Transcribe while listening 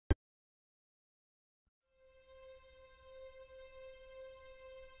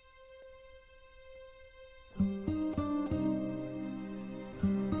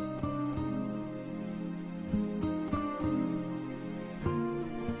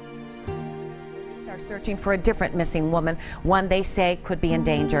Are searching for a different missing woman, one they say could be in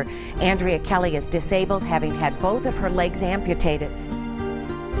danger. Andrea Kelly is disabled, having had both of her legs amputated.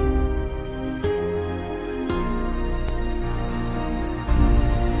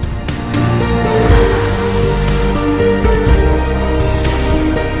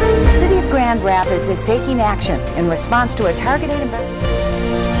 The city of Grand Rapids is taking action in response to a targeted investigation.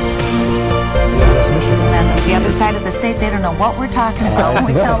 The other side of the state, they don't know what we're talking about when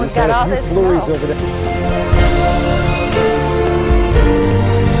we tell them we've got all this snow. Over there.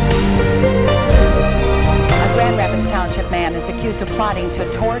 A Grand Rapids Township man is accused of plotting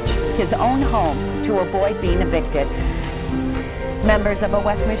to torch his own home to avoid being evicted. Members of a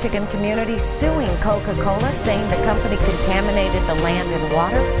West Michigan community suing Coca-Cola, saying the company contaminated the land and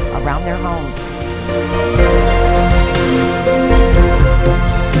water around their homes.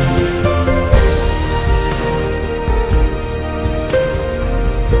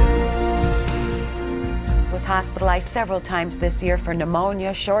 Hospitalized several times this year for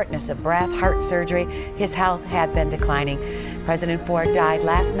pneumonia, shortness of breath, heart surgery. His health had been declining. President Ford died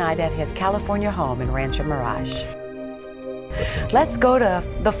last night at his California home in Rancho Mirage. Let's go to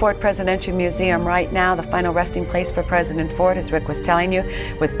the Ford Presidential Museum right now, the final resting place for President Ford, as Rick was telling you,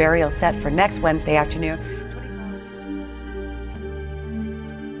 with burial set for next Wednesday afternoon.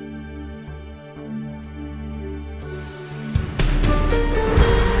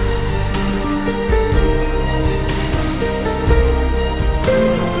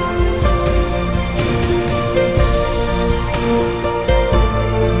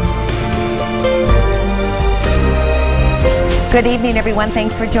 Good evening, everyone.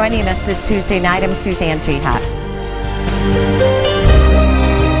 Thanks for joining us this Tuesday night. I'm Suzanne Geha.